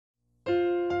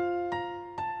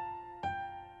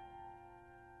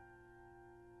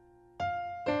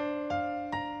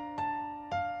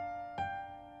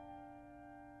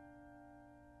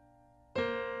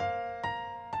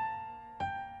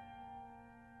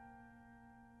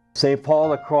St. Paul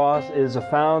the Cross is a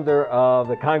founder of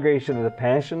the Congregation of the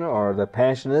Passion, or the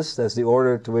Passionists. That's the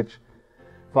order to which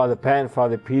Father Pat and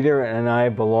Father Peter and I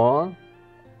belong.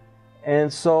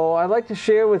 And so I'd like to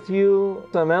share with you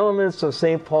some elements of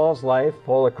St. Paul's life,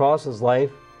 Paul the Cross's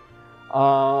life,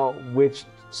 which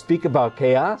speak about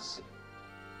chaos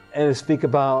and speak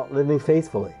about living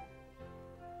faithfully.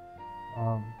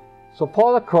 So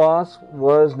Paul the Cross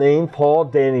was named Paul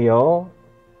Danio,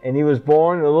 and he was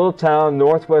born in a little town in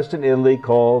northwestern Italy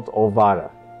called Ovada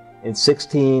in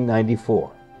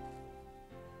 1694.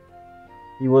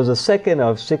 He was the second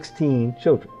of 16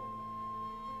 children.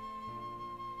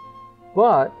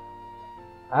 But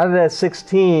out of that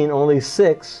 16, only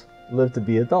 6 lived to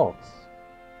be adults.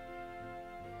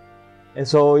 And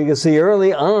so you can see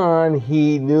early on,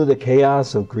 he knew the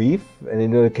chaos of grief, and he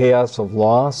knew the chaos of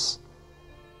loss,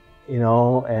 you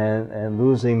know, and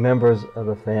losing members of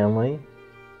the family.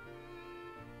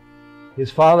 His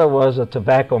father was a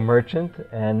tobacco merchant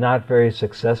and not very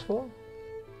successful.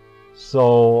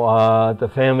 So the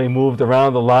family moved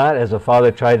around a lot as the father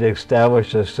tried to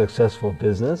establish a successful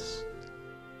business.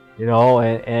 You know,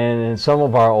 and in some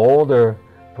of our older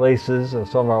places,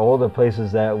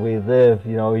 that we live,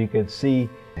 you know, you could see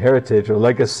heritage or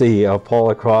legacy of Paul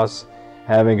the Cross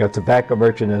having a tobacco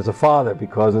merchant as a father,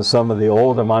 because in some of the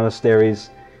older monasteries,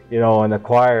 you know, in the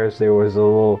choirs, there was a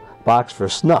little box for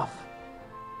snuff.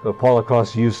 So Paul the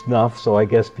Cross used snuff, so I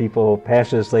guess people,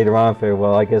 Passionists later on, figured,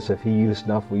 well, I guess if he used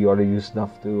snuff, we ought to use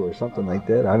snuff too, or something like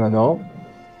that. I don't know.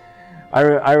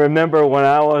 I remember when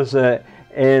I was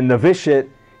in novitiate,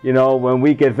 you know, when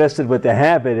we get vested with the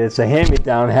habit, it's a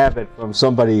hand-me-down habit from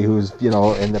somebody who's, you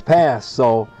know, in the past.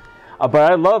 So, but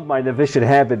I love my novitiate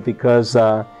habit because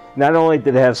not only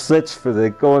did it have slits for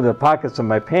the go into the pockets of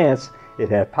my pants, it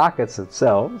had pockets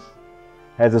itself.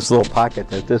 It had this little pocket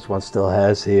that this one still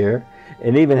has here.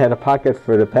 It even had a pocket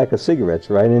for the pack of cigarettes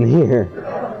right in here.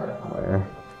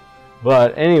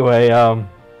 But anyway,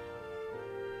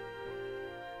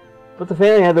 but the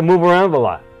family had to move around a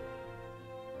lot.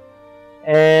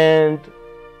 And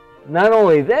not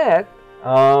only that,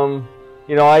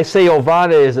 you know, I say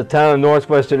Ovada is a town in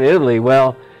northwestern Italy.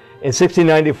 Well, in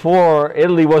 1694,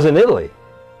 Italy wasn't Italy.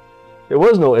 There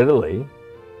was no Italy.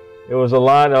 There was a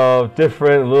lot of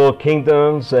different little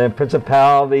kingdoms and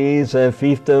principalities and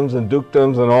fiefdoms and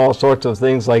dukedoms and all sorts of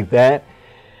things like that.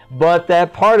 But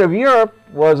that part of Europe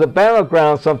was a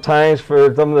battleground sometimes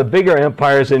for some of the bigger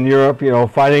empires in Europe, you know,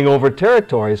 fighting over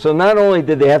territory. So not only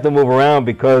did they have to move around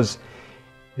because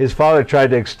his father tried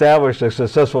to establish a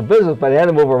successful business, but they had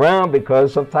to move around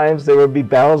because sometimes there would be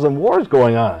battles and wars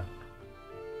going on.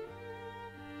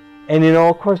 And you know,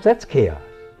 of course, that's chaos.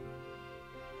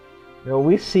 You know,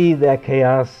 we see that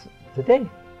chaos today.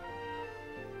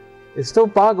 It still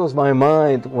boggles my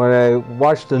mind when I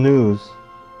watch the news,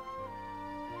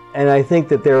 and I think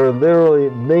that there are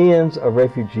literally millions of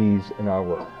refugees in our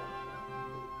world.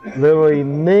 Literally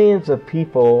millions of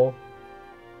people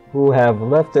who have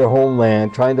left their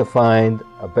homeland trying to find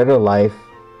a better life,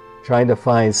 trying to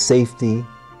find safety,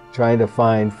 trying to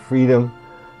find freedom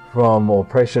from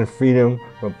oppression, freedom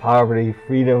from poverty,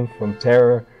 freedom from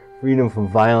terror, freedom from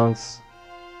violence.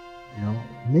 You know,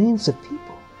 millions of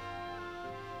people.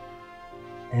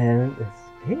 And it's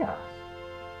chaos.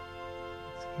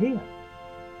 It's chaos.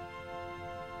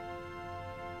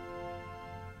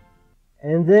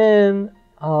 And then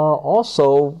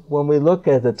also, when we look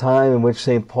at the time in which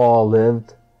St. Paul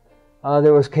lived,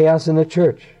 there was chaos in the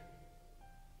church.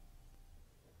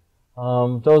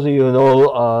 Those of you who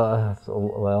know,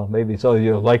 well, maybe some of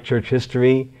you like church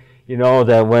history, you know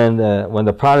that when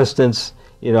the Protestants,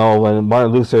 you know, when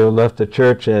Martin Luther left the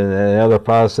church and other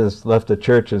Protestants left the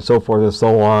church and so forth and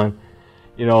so on,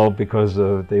 you know, because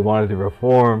they wanted to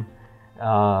reform,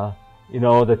 you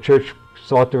know, the church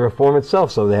sought to reform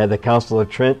itself. So they had the Council of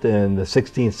Trent in the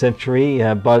 16th century,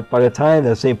 but by the time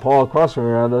that St. Paul crossed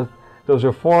around, those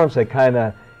reforms had kind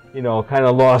of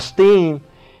lost steam.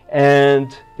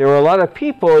 And there were a lot of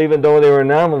people, even though they were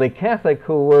nominally Catholic,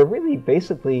 who were really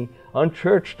basically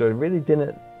unchurched, or really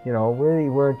didn't, you know, really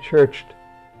weren't churched,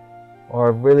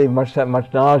 or really that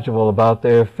much knowledgeable about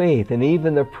their faith. And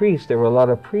even the priests, there were a lot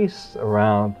of priests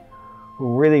around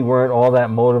who really weren't all that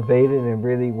motivated and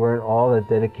really weren't all that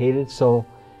dedicated. So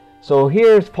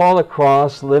here's Paul the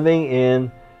Cross living in,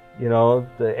 you know,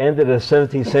 the end of the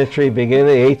 17th century, beginning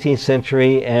of the 18th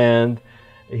century, and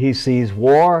he sees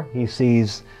war, he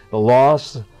sees the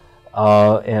loss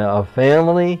of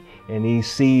family, and he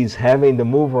sees having to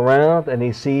move around, and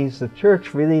he sees the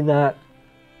church really not,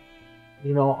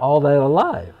 you know, all that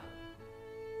alive.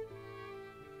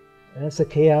 And that's the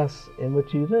chaos in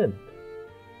which he lived.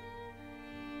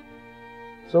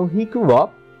 So he grew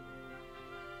up,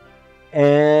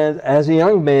 and as a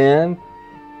young man,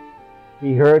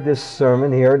 he heard this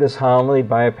sermon, he heard this homily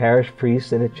by a parish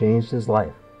priest, and it changed his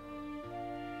life.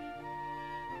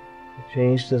 It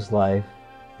changed his life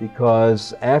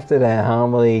because after that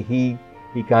homily, he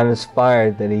got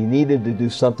inspired that he needed to do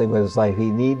something with his life.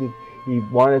 He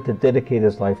wanted to dedicate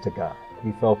his life to God.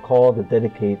 He felt called to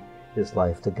dedicate his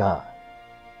life to God.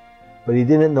 But he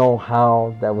didn't know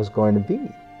how that was going to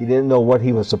be. He didn't know what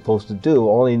he was supposed to do.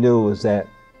 All he knew was that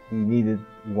he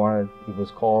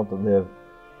was called to live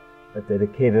a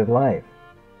dedicated life.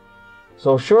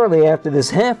 So shortly after this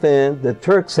happened, the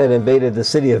Turks had invaded the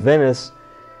city of Venice,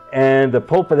 and the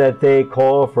Pope of that day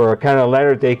called for a kind of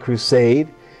Latter-day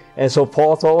Crusade. And so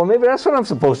Paul thought, well, maybe that's what I'm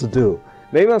supposed to do.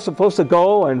 Maybe I'm supposed to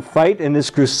go and fight in this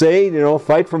crusade,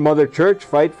 fight for Mother Church,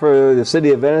 fight for the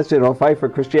city of Venice, fight for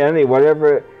Christianity,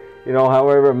 whatever,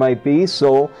 however it might be.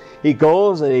 So he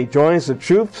goes and he joins the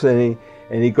troops, and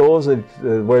he goes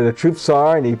where the troops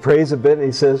are, and he prays a bit, and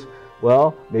he says,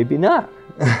 well, maybe not.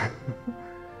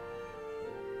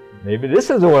 Maybe this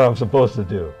isn't what I'm supposed to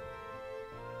do.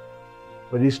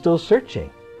 But he's still searching.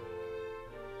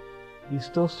 He's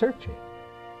still searching.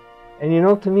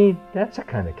 And to me, that's a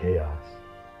kind of chaos.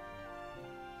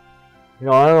 I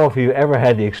don't know if you've ever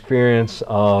had the experience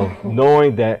of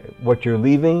knowing that what you're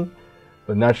leaving,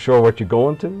 but not sure what you're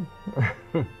going to.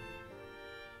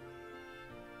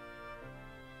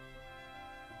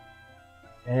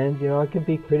 And, it can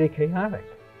be pretty chaotic.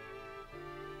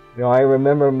 I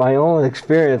remember my own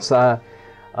experience. A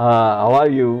lot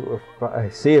of you, I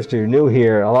see if you're new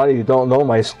here, a lot of you don't know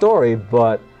my story,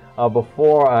 but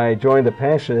before I joined the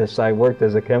Passionists, I worked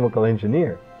as a chemical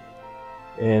engineer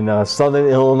in southern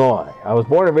Illinois. I was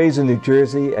born and raised in New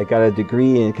Jersey. I got a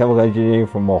degree in chemical engineering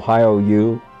from Ohio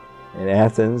U in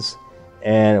Athens,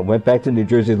 and went back to New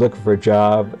Jersey looking for a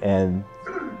job, and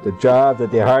the job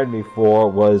that they hired me for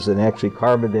was in actually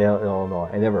Carbondale, Illinois.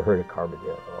 I never heard of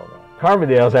Carbondale, Illinois.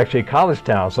 Carbondale is actually a college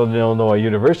town. Southern Illinois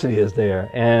University is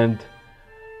there. And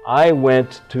I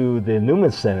went to the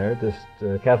Newman Center,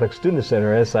 the Catholic Student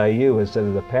Center, SIU, instead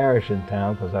of the parish in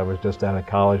town, because I was just out of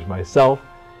college myself.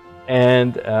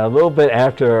 And a little bit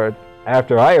after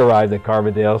I arrived at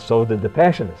Carbondale, so did the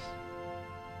Passionists.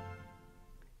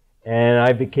 And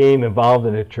I became involved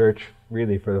in the church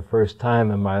really for the first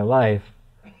time in my life.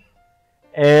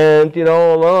 And,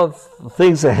 a lot of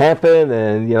things that happened,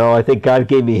 and, I think God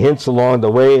gave me hints along the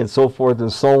way and so forth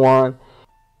and so on.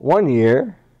 One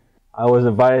year, I was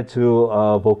invited to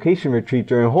a vocation retreat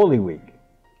during Holy Week.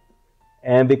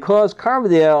 And because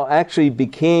Carbondale actually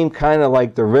became kind of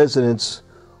like the residence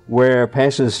where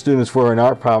Passionist students were in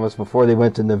our province before they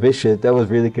went to novitiate, that was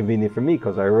really convenient for me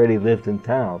because I already lived in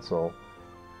town. So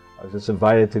I was just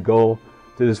invited to go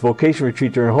to this vocation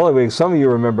retreat during Holy Week. Some of you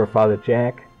remember Father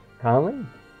Jack Conley?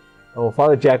 Oh,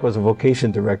 Father Jack was a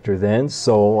vocation director then,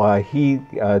 so he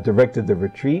directed the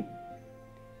retreat.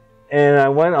 And I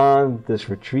went on this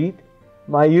retreat.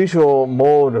 My usual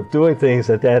mode of doing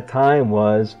things at that time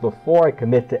was, before I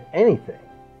commit to anything,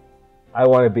 I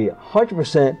want to be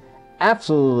 100%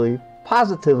 absolutely,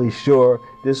 positively sure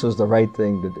this was the right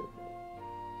thing to do.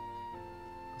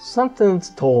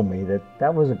 Something's told me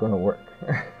that wasn't going to work.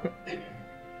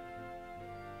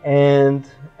 And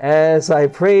as I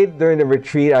prayed during the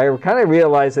retreat, I kind of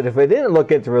realized that if I didn't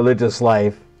look into religious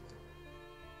life,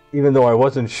 even though I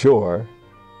wasn't sure,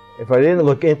 if I didn't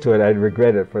look into it, I'd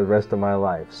regret it for the rest of my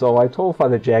life. So I told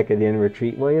Father Jack at the end of the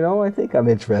retreat, well, I think I'm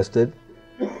interested.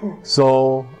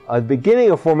 So the beginning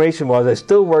of formation was I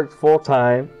still worked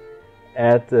full-time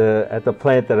at the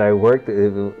plant that I worked.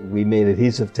 We made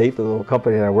adhesive tape. The little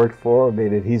company that I worked for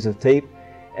made adhesive tape.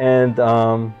 And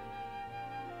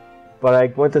but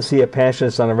I went to see a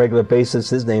Passionist on a regular basis.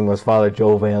 His name was Father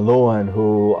Joe Van Leeuwen,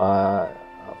 who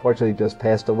unfortunately just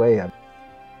passed away.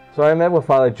 So I met with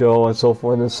Father Joe and so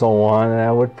forth and so on, and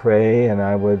I would pray and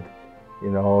I would,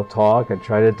 talk and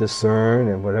try to discern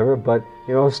and whatever, but,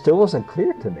 it still wasn't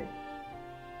clear to me.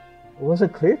 It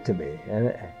wasn't clear to me, and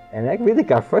that really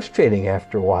got frustrating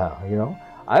after a while,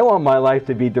 I want my life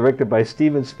to be directed by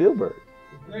Steven Spielberg.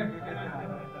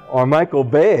 Or Michael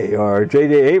Bay, or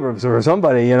J.J. Abrams, or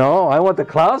somebody, I want the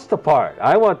clouds to part.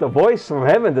 I want the voice from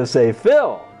heaven to say,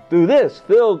 Phil, do this.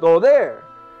 Phil, go there.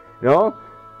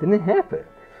 Didn't happen.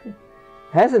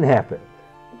 Hasn't happened.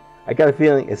 I got a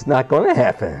feeling it's not going to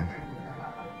happen.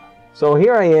 So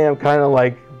here I am, kind of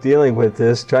like dealing with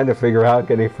this, trying to figure out,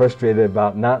 getting frustrated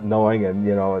about not knowing and,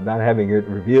 not having it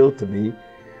revealed to me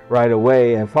right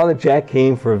away. And Father Jack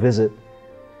came for a visit.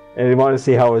 And he wanted to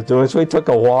see how I was doing. So he took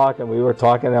a walk, and we were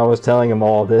talking, and I was telling him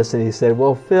all this. And he said,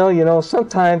 well, Phil,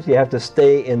 sometimes you have to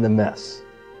stay in the mess.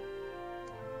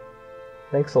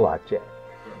 Thanks a lot, Jack.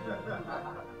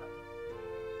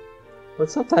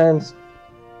 But sometimes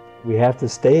we have to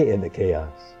stay in the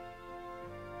chaos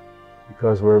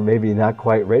because we're maybe not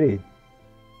quite ready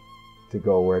to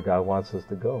go where God wants us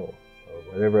to go,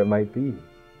 or whatever it might be.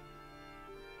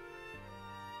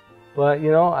 But,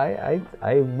 you know, I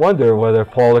wonder whether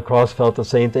Paul the Cross felt the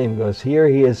same thing, because here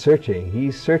he is searching.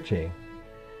 He's searching.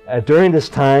 During this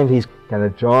time, he's kind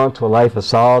of drawn to a life of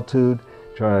solitude,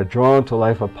 drawn to a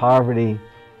life of poverty.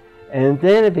 And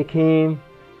then it became,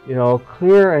 you know,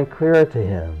 clearer and clearer to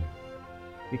him,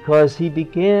 because he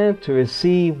began to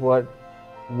receive what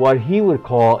he would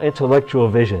call intellectual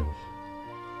visions.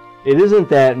 It isn't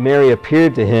that Mary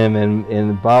appeared to him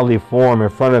in bodily form in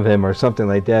front of him or something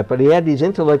like that, but he had these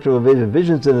intellectual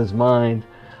visions in his mind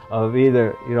of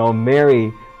either, you know,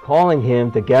 Mary calling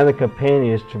him to gather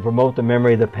companions to promote the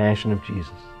memory of the passion of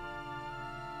Jesus.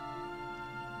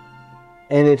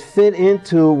 And it fit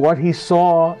into what he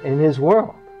saw in his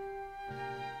world.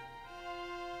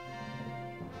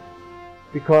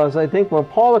 Because I think when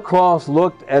Paul the Cross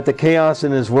looked at the chaos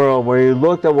in his world, where he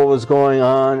looked at what was going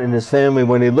on in his family,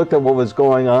 when he looked at what was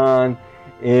going on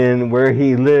in where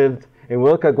he lived, and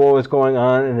looked at what was going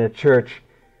on in the church,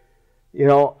 you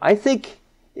know, I think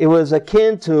it was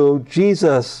akin to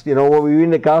Jesus, you know, what we read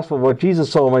in the gospel, what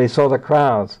Jesus saw when he saw the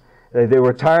crowds. They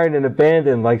were tired and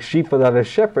abandoned like sheep without a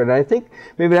shepherd. And I think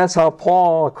maybe that's how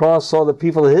Paul the Cross saw the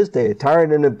people of his day,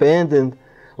 tired and abandoned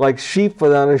like sheep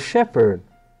without a shepherd.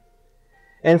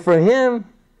 And for him,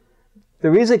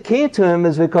 the reason it came to him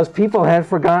is because people had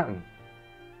forgotten.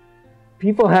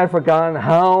 People had forgotten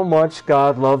how much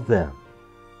God loved them.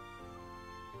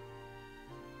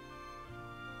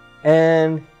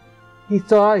 And he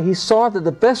saw that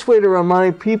the best way to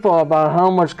remind people about how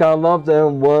much God loved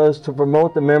them was to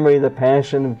promote the memory of the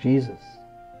passion of Jesus.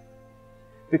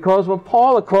 Because when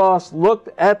Paul the Cross looked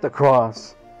at the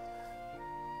cross,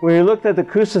 when he looked at the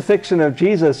crucifixion of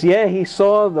Jesus, yeah, he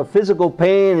saw the physical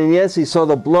pain, and yes, he saw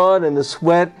the blood and the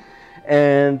sweat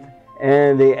and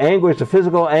the anguish, the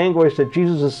physical anguish that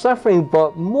Jesus was suffering,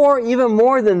 but even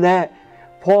more than that,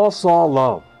 Paul saw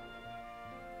love.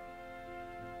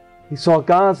 He saw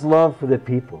God's love for the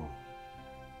people.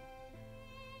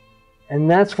 And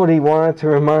that's what he wanted to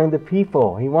remind the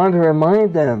people. He wanted to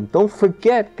remind them, don't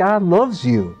forget, God loves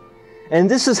you.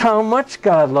 And this is how much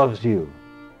God loves you.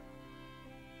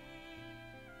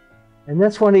 And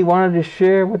that's what he wanted to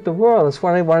share with the world. That's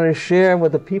what he wanted to share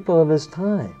with the people of his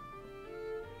time.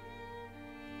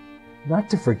 Not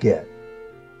to forget,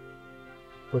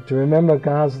 but to remember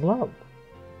God's love.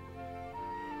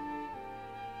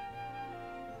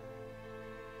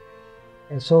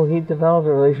 And so he developed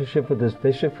a relationship with this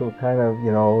bishop who kind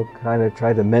of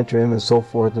tried to mentor him and so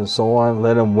forth and so on,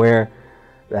 let him wear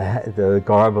the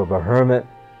garb of a hermit.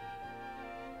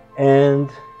 And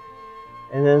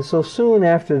then so soon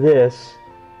after this,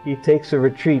 he takes a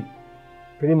retreat,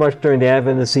 pretty much during the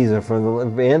Advent season,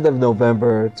 from the end of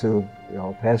November to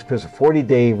past Christmas, a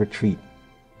 40-day retreat.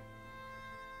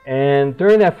 And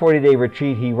during that 40-day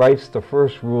retreat, he writes the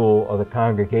first rule of the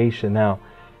congregation. Now,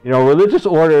 religious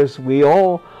orders,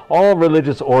 all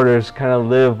religious orders kind of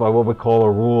live by what we call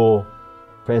a rule.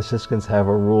 Franciscans have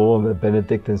a rule, and the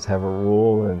Benedictines have a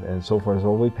rule, and so forth.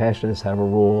 So we Passionists have a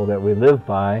rule that we live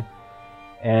by.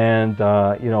 And,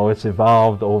 it's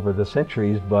evolved over the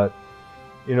centuries, but,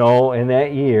 in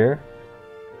that year,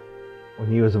 when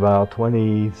he was about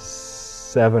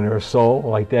 27 or so,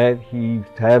 like that,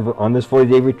 on this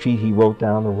 40-day retreat, he wrote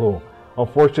down the rule.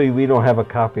 Unfortunately, we don't have a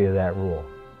copy of that rule.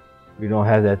 We don't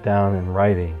have that down in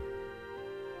writing.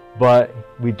 But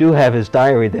we do have his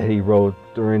diary that he wrote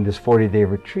during this 40-day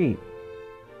retreat.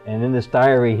 And in this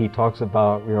diary, he talks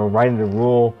about, writing the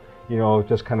rule,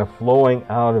 just kind of flowing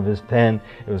out of his pen.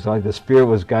 It was like the Spirit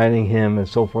was guiding him and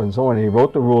so forth and so on. And he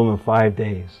wrote the rule in 5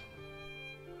 days.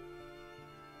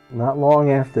 Not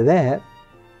long after that,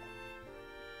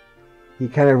 he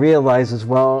kind of realizes,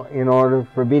 well, in order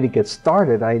for me to get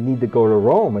started, I need to go to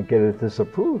Rome and get it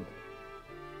disapproved.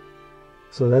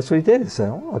 So that's what he did. He said,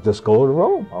 I'll just go to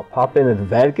Rome. I'll pop in at the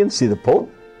Vatican, see the Pope,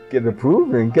 get it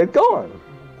approved, and get going.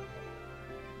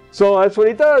 So that's what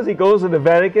he does. He goes to the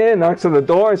Vatican, knocks on the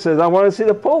door, and says, I want to see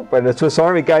the Pope. And the Swiss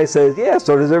Army guy says, yeah,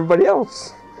 so does everybody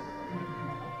else.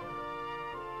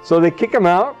 So they kick him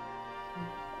out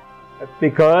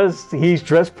because he's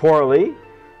dressed poorly,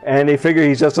 and they figure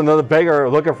he's just another beggar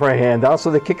looking for a handout,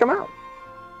 so they kick him out.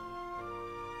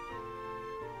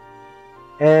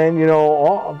 And,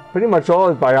 pretty much all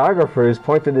his biographers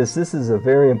point to this. This is a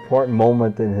very important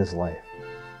moment in his life.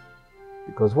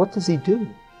 Because what does he do?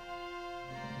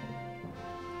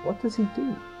 What does he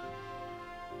do?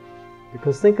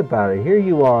 Because think about it, here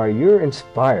you are, you're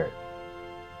inspired.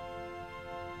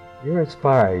 You're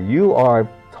inspired. You are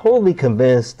totally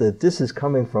convinced that this is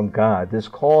coming from God. This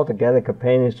call to gather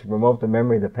companions to promote the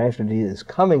memory of the Passion of Jesus is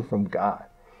coming from God.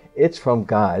 It's from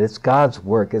God. It's God's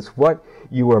work. It's what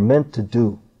you were meant to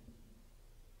do.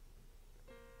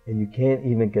 And you can't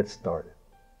even get started.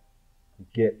 You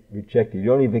get rejected. You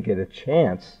don't even get a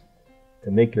chance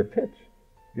to make your pitch.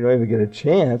 You don't even get a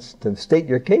chance to state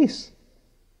your case.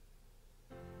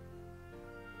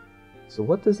 So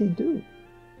what does he do?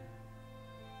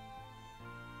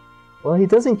 Well, he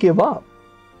doesn't give up.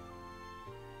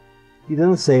 He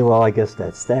doesn't say, well, I guess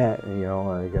that's that. You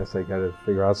know, I guess I got to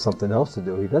figure out something else to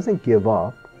do. He doesn't give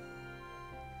up.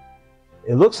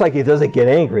 It looks like he doesn't get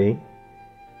angry.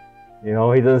 You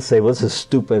know, he doesn't say, well, this is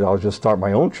stupid. I'll just start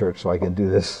my own church so I can do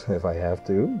this if I have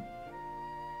to.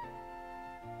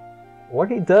 What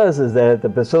he does is that the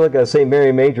Basilica of St.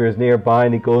 Mary Major is nearby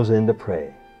and he goes in to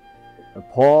pray. And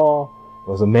Paul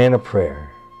was a man of prayer.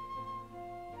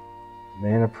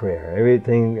 Man of prayer.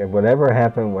 Everything, whatever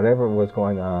happened, whatever was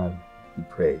going on, he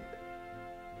prayed.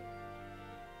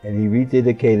 And he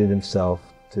rededicated himself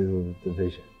to the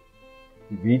vision.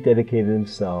 He rededicated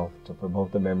himself to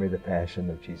promote the memory of the Passion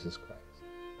of Jesus Christ.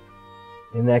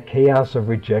 In that chaos of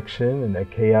rejection, in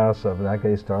that chaos of not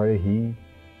getting started,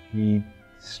 he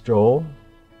strove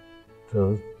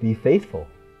to be faithful.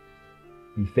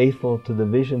 Be faithful to the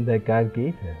vision that God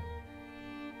gave him.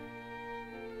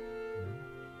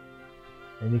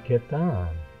 And he kept on.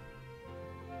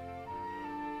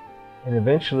 And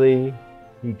eventually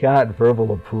he got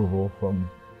verbal approval from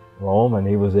Rome, and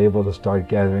he was able to start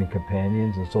gathering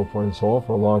companions and so forth and so on.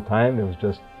 For a long time it was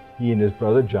just he and his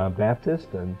brother John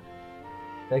Baptist, and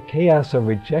that chaos of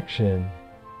rejection,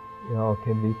 you know,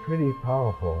 can be pretty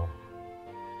powerful.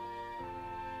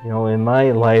 You know, in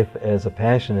my life as a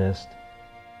Passionist,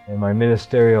 in my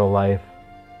ministerial life,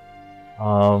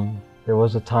 there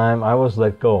was a time I was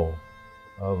let go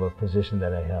of a position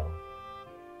that I held.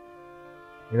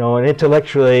 You know, and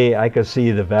intellectually I could see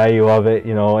the value of it.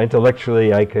 You know,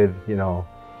 intellectually I could, you know,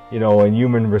 in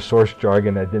human resource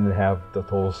jargon, I didn't have the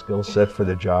total skill set for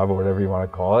the job or whatever you want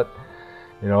to call it.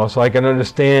 You know, so I can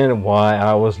understand why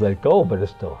I was let go, but it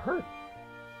still hurt.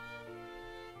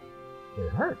 It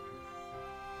hurt.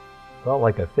 Felt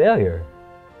like a failure.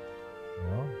 You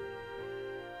know?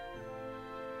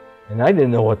 And I didn't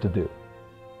know what to do.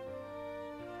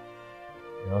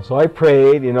 You know, so I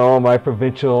prayed. You know, my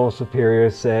provincial superior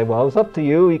said, well, it's up to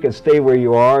you. You can stay where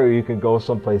you are, or you can go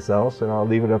someplace else, and I'll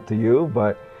leave it up to you,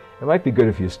 but it might be good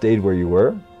if you stayed where you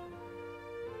were.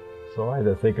 So I had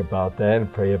to think about that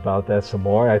and pray about that some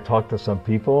more. I talked to some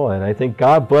people, and I think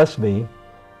God blessed me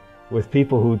with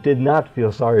people who did not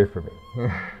feel sorry for me.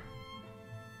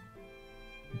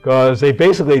 Because they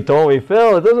basically told me,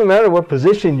 Phil, it doesn't matter what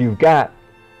position you've got.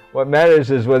 What matters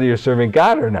is whether you're serving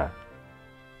God or not.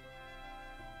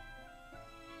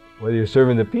 Whether you're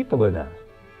serving the people or not.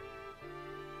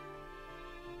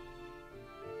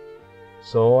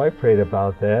 So I prayed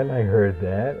about that, and I heard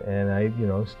that, and I, you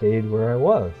know, stayed where I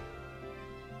was.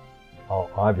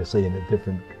 Obviously in a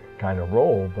different kind of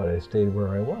role, but I stayed where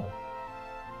I was.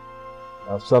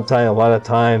 Now, sometimes, a lot of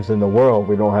times in the world,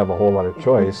 we don't have a whole lot of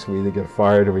choice. We either get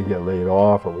fired, or we get laid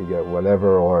off, or we get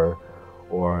whatever, or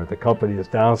the company is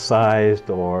downsized,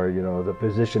 or, you know, the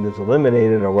position is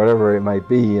eliminated, or whatever it might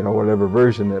be, you know, whatever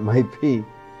version it might be. You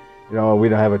know, we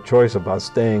don't have a choice about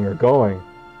staying or going.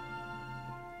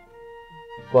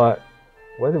 But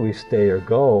whether we stay or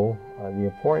go, the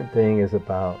important thing is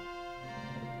about,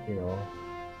 you know,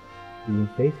 being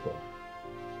faithful,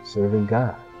 serving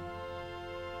God.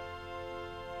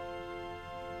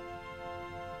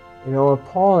 You know,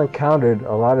 Paul encountered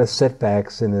a lot of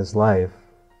setbacks in his life,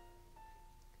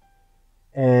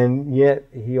 and yet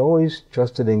he always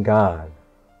trusted in God.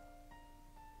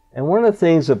 And one of the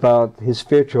things about his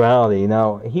spirituality,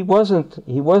 now he wasn't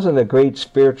a great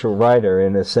spiritual writer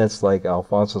in a sense like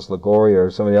Alphonsus Liguori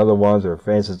or some of the other ones, or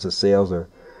Francis de Sales, or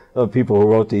other people who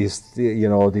wrote these, you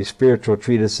know, these spiritual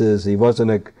treatises. He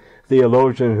wasn't a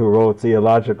theologian who wrote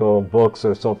theological books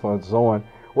or so forth and so on.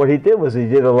 What he did was he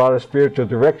did a lot of spiritual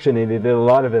direction, and he did a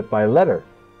lot of it by letter.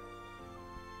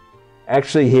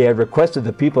 Actually, he had requested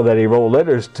the people that he wrote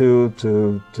letters to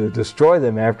destroy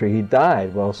them after he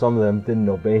died. Well, some of them didn't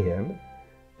obey him.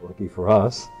 Lucky for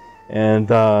us.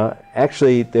 And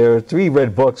actually, there are 3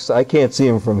 red books. I can't see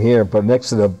them from here, but next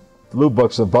to the blue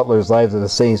books of Butler's Lives of the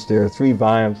Saints, there are 3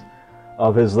 volumes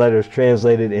of his letters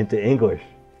translated into English.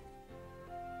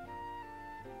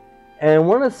 And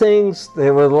one of the things,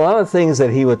 there were a lot of things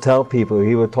that he would tell people.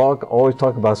 He would always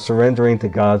talk about surrendering to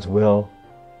God's will.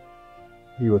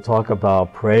 he would talk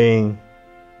about praying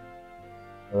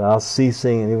without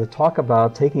ceasing, and he would talk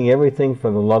about taking everything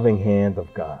from the loving hand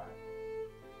of God.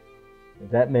 And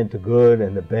that meant the good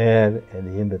and the bad and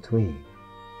the in-between.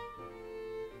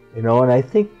 You know, and I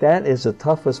think that is the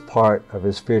toughest part of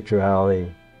his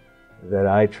spirituality that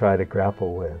I try to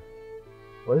grapple with.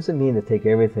 What does it mean to take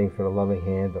everything from the loving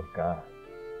hand of God?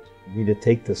 You mean to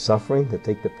take the suffering, to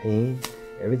take the pain,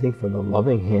 everything from the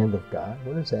loving hand of God?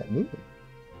 What does that mean?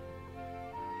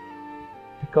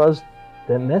 Because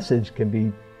that message can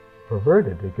be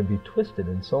perverted, it can be twisted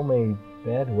in so many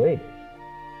bad ways.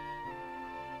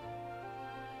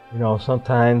 You know,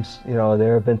 sometimes, you know,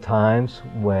 there have been times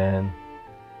when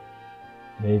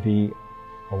maybe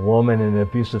a woman in an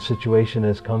abusive situation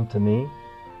has come to me,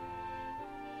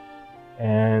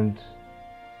 and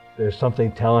there's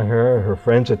something telling her, her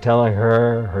friends are telling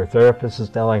her, her therapist is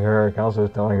telling her, her counselor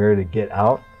is telling her to get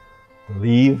out, to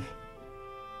leave,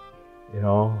 you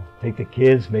know, take the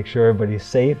kids, make sure everybody's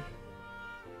safe,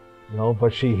 you know,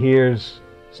 but she hears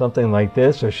something like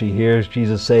this, or she hears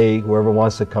Jesus say, whoever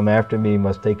wants to come after me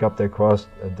must take up their cross,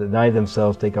 deny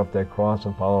themselves, take up their cross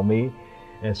and follow me.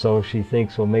 And so she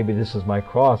thinks, well, maybe this is my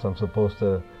cross. I'm supposed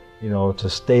to, you know, to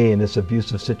stay in this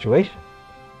abusive situation.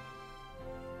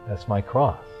 That's my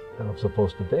cross that I'm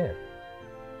supposed to bear.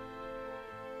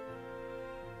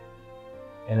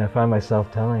 And I find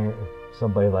myself telling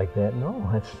somebody like that,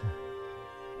 no,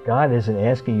 God isn't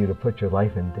asking you to put your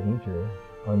life in danger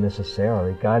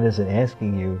unnecessarily. God isn't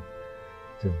asking you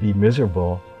to be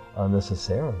miserable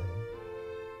unnecessarily.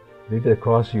 Maybe the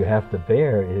cross you have to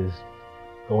bear is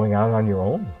going out on your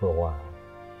own for a while.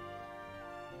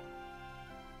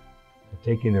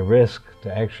 Taking the risk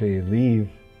to actually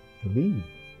leave, to leave.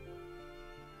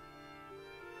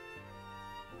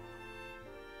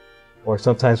 Or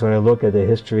sometimes when I look at the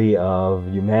history of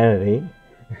humanity,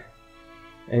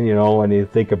 and you know, when you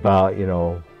think about, you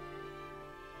know,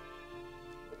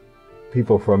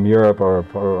 people from Europe or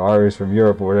artists from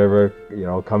Europe or whatever, you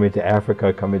know, coming to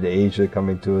Africa, coming to Asia,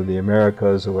 coming to the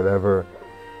Americas or whatever,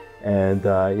 and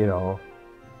you know,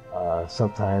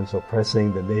 sometimes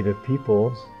oppressing the native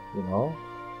peoples, you know,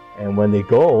 and when they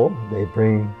go, they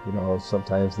bring, you know,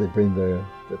 sometimes they bring the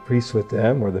priests with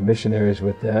them or the missionaries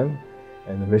with them,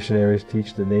 and the missionaries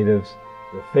teach the natives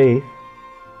the faith,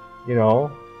 you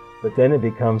know, but then it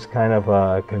becomes kind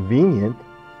of convenient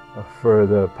for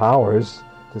the powers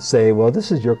to say, well,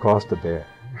 this is your cross to bear.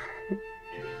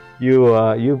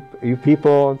 You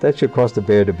people, that's your cross to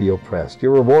bear, to be oppressed.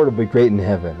 Your reward will be great in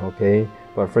heaven, okay?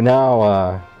 But for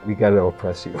now, we got to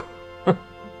oppress you.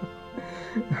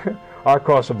 Our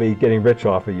cross will be getting rich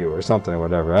off of you or something or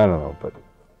whatever, I don't know.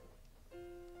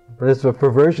 But it's a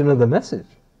perversion of the message.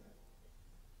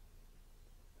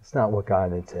 It's not what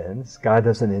God intends. God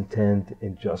doesn't intend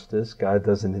injustice. God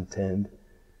doesn't intend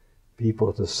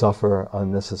people to suffer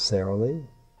unnecessarily.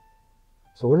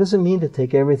 So what does it mean to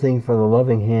take everything from the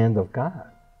loving hand of God?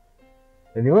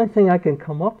 And the only thing I can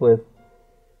come up with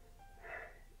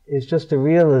is just a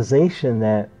realization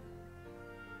that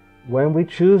when we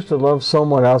choose to love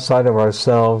someone outside of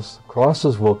ourselves,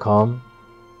 crosses will come,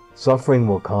 suffering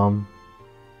will come,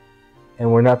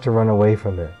 and we're not to run away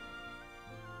from it.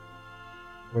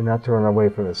 We're not to run away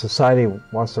from it. Society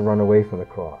wants to run away from the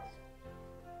cross.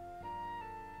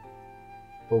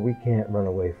 But we can't run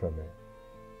away from it.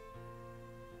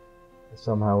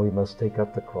 Somehow we must take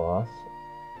up the cross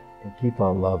and keep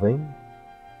on loving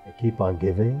and keep on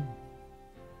giving,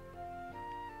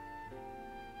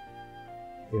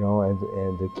 you know, and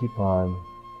to keep on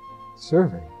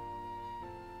serving.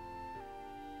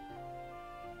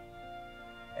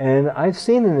 And I've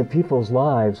seen in the people's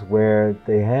lives where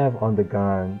they have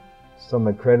undergone some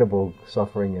incredible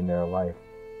suffering in their life,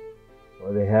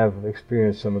 or they have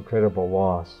experienced some incredible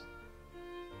loss.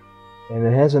 And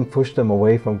it hasn't pushed them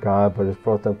away from God, but it's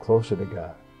brought them closer to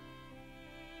God.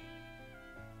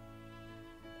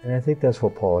 And I think that's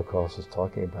what Paul Across is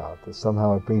talking about, that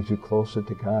somehow it brings you closer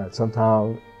to God.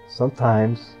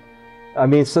 Sometimes, I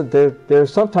mean, so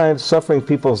there's sometimes suffering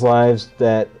people's lives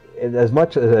that, as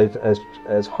much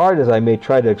as hard as I may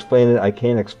try to explain it, I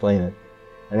can't explain it.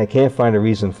 And I can't find a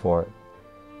reason for it.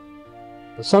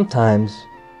 But sometimes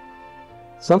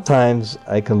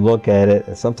I can look at it,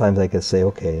 and sometimes I can say,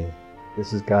 okay,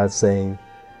 this is God saying,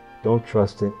 don't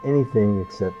trust in anything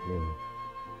except me.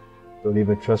 Don't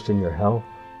even trust in your health.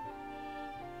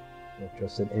 Don't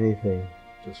trust in anything,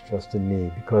 just trust in me.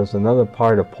 Because another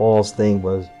part of Paul's thing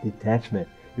was detachment.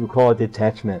 You would call it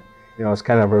detachment. You know, it's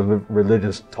kind of a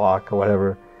religious talk or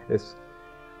whatever.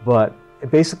 But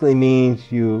it basically means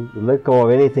you let go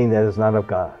of anything that is not of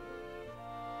God.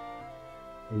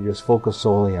 And you just focus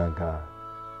solely on God.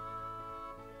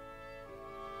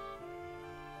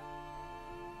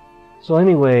 So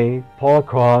anyway, Paul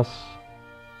Cross,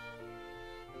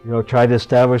 tried to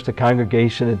establish the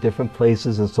congregation at different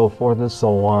places and so forth and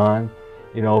so on.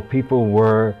 People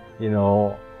were,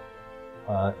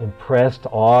 impressed,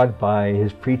 awed by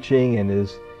his preaching and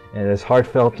his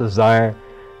heartfelt desire,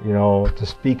 to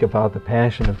speak about the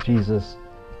passion of Jesus.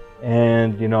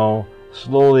 And,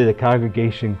 slowly the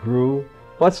congregation grew,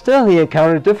 but still he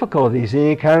encountered difficulties.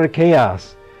 He encountered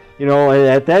chaos. And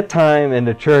at that time in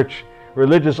the church,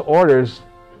 religious orders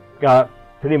got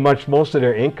pretty much most of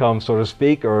their income, so to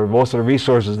speak, or most of the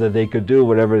resources that they could do,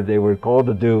 whatever they were called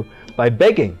to do, by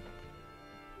begging.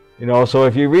 So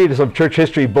if you read some church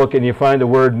history book and you find the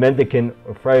word mendicant,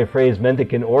 phrase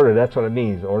mendicant order, that's what it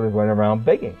means. Orders went around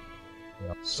begging.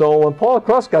 So when Paul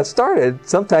Cross got started,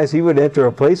 sometimes he would enter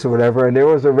a place or whatever, and there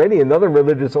was already another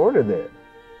religious order there.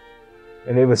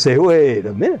 And they would say, "Wait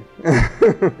a minute,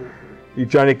 you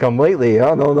trying to come lately?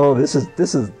 Oh no, this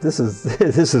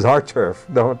is our turf.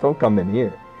 Don't come in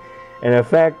here." And in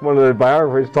fact, one of the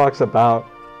biographers talks about,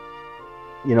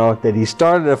 that he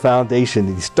started a foundation,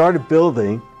 that he started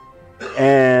building,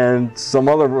 and some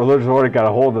other religious order got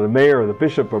a hold of the mayor or the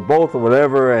bishop or both or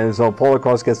whatever, and so Paul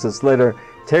Cross gets this letter: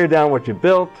 tear down what you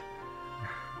built,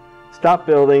 stop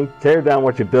building, tear down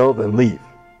what you built, and leave.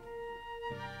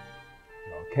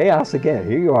 Chaos again.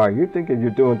 Here you are. You're thinking you're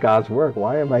doing God's work.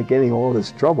 Why am I getting all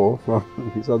this trouble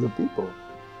from these other people?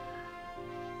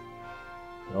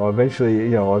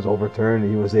 Eventually, it was overturned.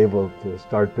 He was able to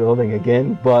start building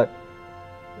again, but,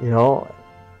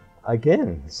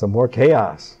 again, some more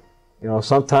chaos.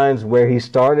 Sometimes where he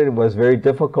started was very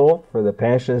difficult for the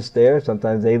Passionists there.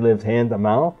 Sometimes they lived hand to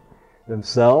mouth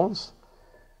themselves,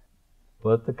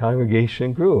 but the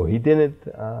congregation grew. He didn't.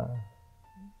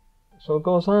 So it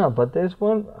goes on. But there's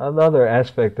another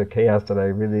aspect of chaos that I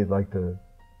really like to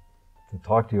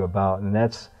talk to you about, and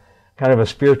that's kind of a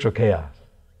spiritual chaos.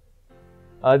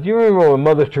 Do you remember when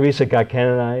Mother Teresa got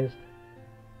canonized?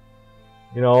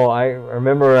 I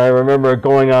remember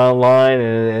going online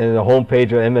and the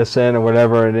homepage of MSN or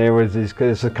whatever, and there was this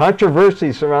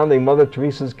controversy surrounding Mother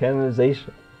Teresa's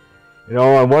canonization. And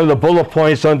one of the bullet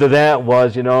points under that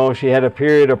was, she had a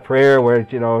period of prayer where,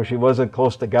 she wasn't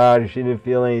close to God, she didn't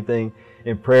feel anything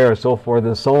in prayer, and so forth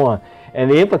and so on. And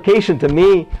the implication to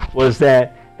me was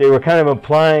that they were kind of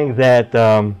implying that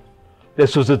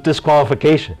this was a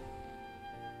disqualification.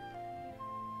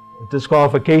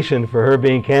 Disqualification for her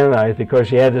being canonized because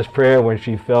she had this prayer when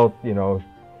she felt,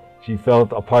 she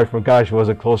felt apart from God, she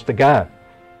wasn't close to God.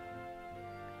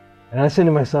 And I said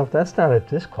to myself, that's not a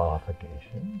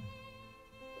disqualification.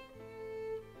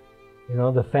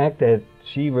 The fact that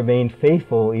she remained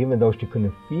faithful even though she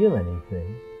couldn't feel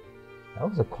anything, that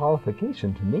was a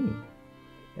qualification to me.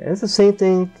 And it's the same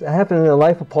thing that happened in the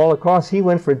life of Paul Cross. He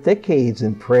went for decades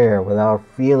in prayer without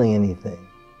feeling anything,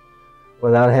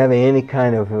 without having any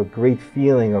kind of a great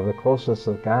feeling of the closeness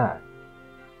of God.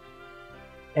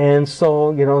 And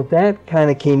so, that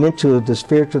kind of came into the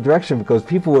spiritual direction because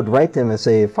people would write them and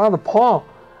say, Father Paul,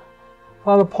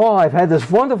 I've had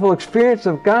this wonderful experience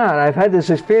of God. I've had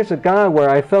this experience of God where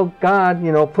I felt God,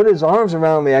 put his arms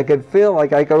around me. I could feel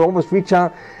like I could almost reach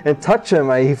out and touch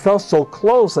him. He felt so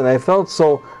close, and I felt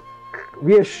so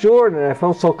reassured, and I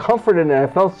felt so comforted, and I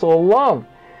felt so loved.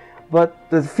 But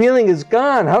the feeling is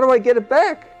gone. How do I get it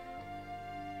back?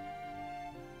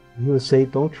 You would say,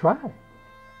 don't try.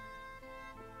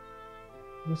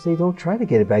 You say, don't try to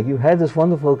get it back. You had this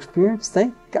wonderful experience.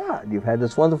 Thank God you've had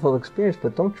this wonderful experience,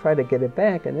 but don't try to get it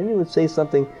back. And then he would say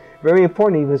something very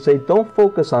important. He would say, don't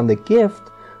focus on the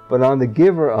gift, but on the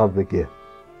giver of the gift.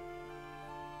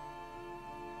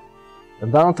 The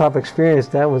mountaintop experience,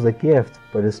 that was a gift,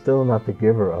 but it's still not the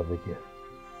giver of the gift.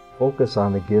 Focus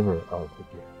on the giver of the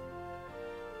gift.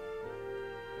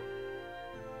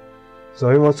 So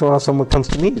every once in a while someone comes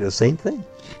to me, the same thing.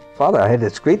 Father, I had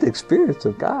this great experience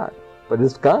of God, but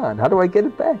it's gone. How do I get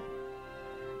it back?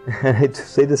 And I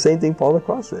say the same thing Paul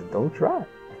Cross said. Don't try.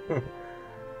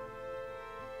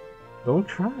 Don't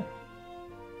try.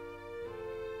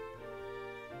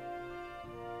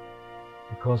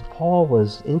 Because Paul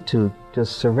was into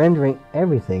just surrendering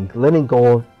everything, letting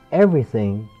go of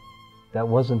everything that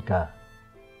wasn't God.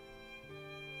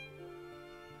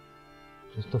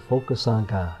 Just to focus on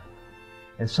God.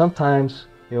 And sometimes,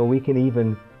 we can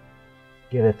even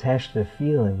get attached to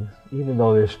feelings, even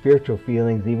though they're spiritual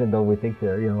feelings, even though we think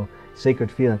they're,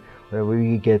 sacred feelings, where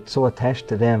we get so attached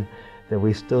to them that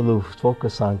we still lose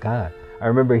focus on God. I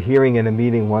remember hearing in a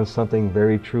meeting once something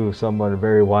very true. Someone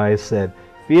very wise said,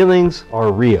 feelings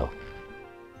are real,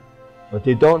 but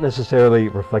they don't necessarily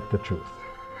reflect the truth.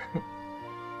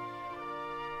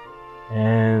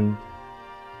 And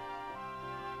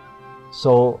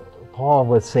so Paul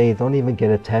would say, don't even get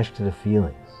attached to the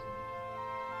feelings.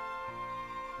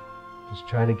 Just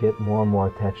try to get more and more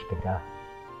attached to God.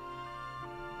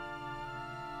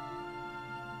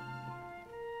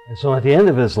 And so at the end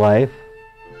of his life,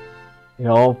 you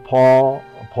know, Paul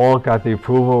got the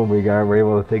approval. We were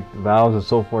able to take the vows and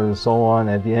so forth and so on.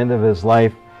 At the end of his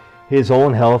life, his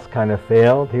own health kind of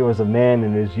failed. He was a man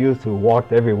in his youth who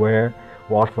walked everywhere,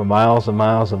 walked for miles and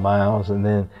miles and miles, and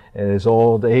then at his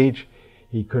old age,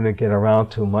 he couldn't get around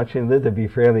too much. He lived to be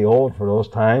fairly old for those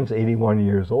times, 81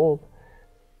 years old.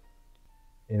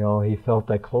 You know, he felt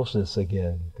that closeness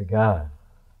again to God.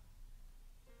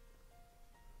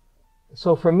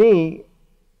 So for me,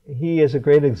 he is a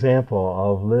great example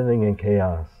of living in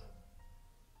chaos.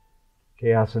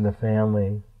 Chaos in the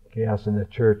family, chaos in the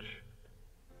church,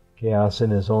 chaos in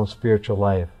his own spiritual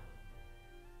life.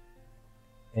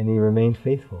 And he remained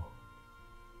faithful.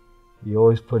 He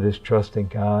always put his trust in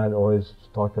God, always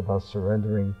talked about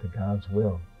surrendering to God's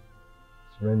will,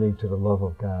 surrendering to the love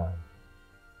of God.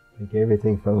 He gave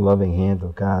everything from the loving hand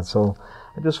of God. So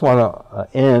I just want to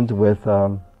end with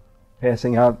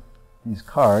passing out these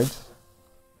cards.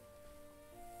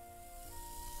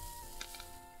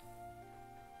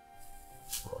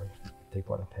 Take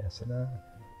one and pass it on.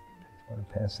 Take one and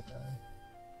pass it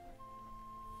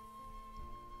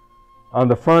on. On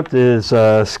the front is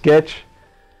a sketch.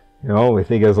 You know, we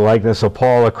think of the likeness of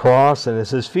Paul across, and it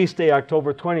says feast day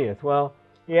October 20th. Well,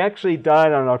 he actually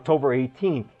died on October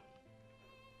 18th.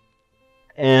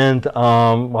 And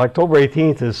October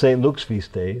 18th is St. Luke's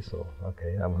feast day, so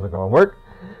okay, that wasn't going to work.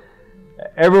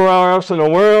 Everywhere else in the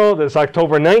world it's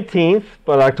October 19th,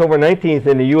 but October 19th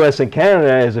in the U.S. and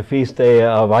Canada is a feast day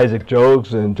of Isaac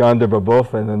Jogues and John de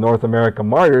Brebeuf and the North American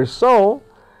martyrs. So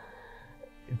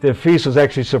the feast was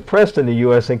actually suppressed in the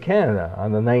U.S. and Canada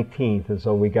on the 19th, and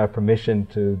so we got permission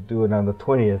to do it on the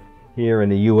 20th here in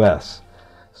the U.S.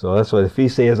 So that's why the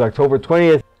feast day is October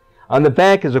 20th. On the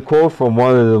back is a quote from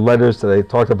one of the letters that I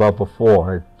talked about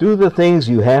before. Do the things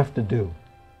you have to do.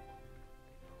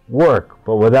 Work,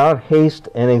 but without haste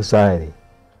and anxiety.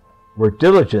 Work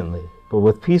diligently, but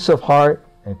with peace of heart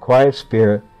and quiet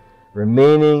spirit,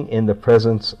 remaining in the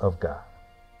presence of God.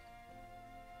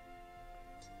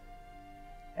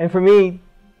 And for me,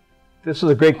 this is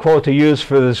a great quote to use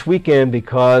for this weekend,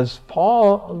 because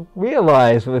Paul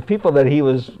realized with people that he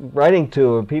was writing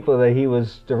to or people that he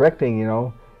was directing, you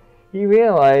know, he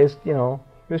realized, you know,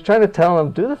 he was trying to tell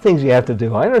them, do the things you have to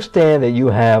do. I understand that you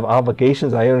have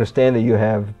obligations. I understand that you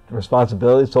have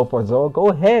responsibilities, so forth and so on. Go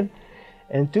ahead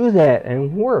and do that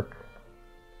and work.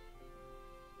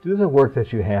 Do the work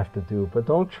that you have to do, but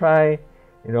don't try,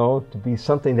 you know, to be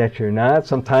something that you're not.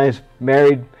 Sometimes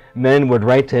married men would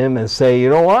write to him and say, you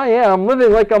know what, yeah, I'm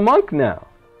living like a monk now.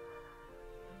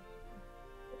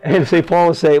 And St. Paul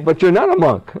would say, but you're not a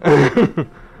monk.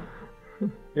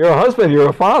 You're a husband, you're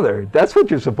a father. That's what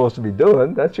you're supposed to be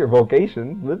doing. That's your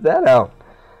vocation. Live that out.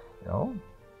 You know?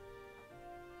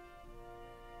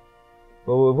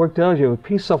 But we work diligently with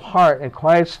peace of heart and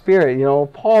quiet spirit. You know,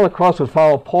 Paul across would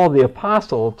follow Paul the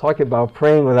Apostle, talking about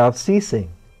praying without ceasing.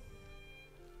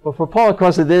 But for Paul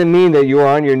across, it didn't mean that you were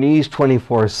on your knees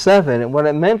 24/7. And what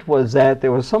it meant was that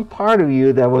there was some part of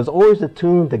you that was always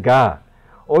attuned to God.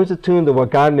 Always attuned to what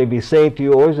God may be saying to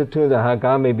you. Always attuned to how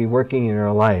God may be working in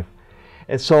your life.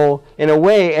 And so, in a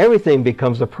way, everything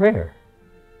becomes a prayer.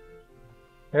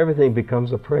 Everything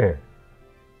becomes a prayer.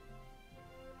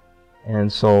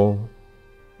 And so,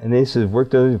 and this is work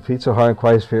diligently, peace of heart and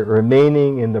quiet spirit,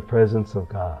 remaining in the presence of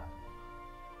God.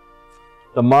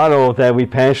 The motto that we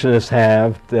Passionists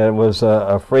have, that was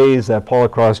a phrase that Paul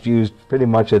Across used pretty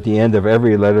much at the end of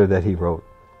every letter that he wrote.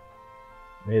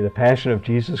 May the passion of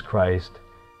Jesus Christ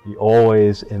be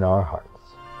always in our hearts.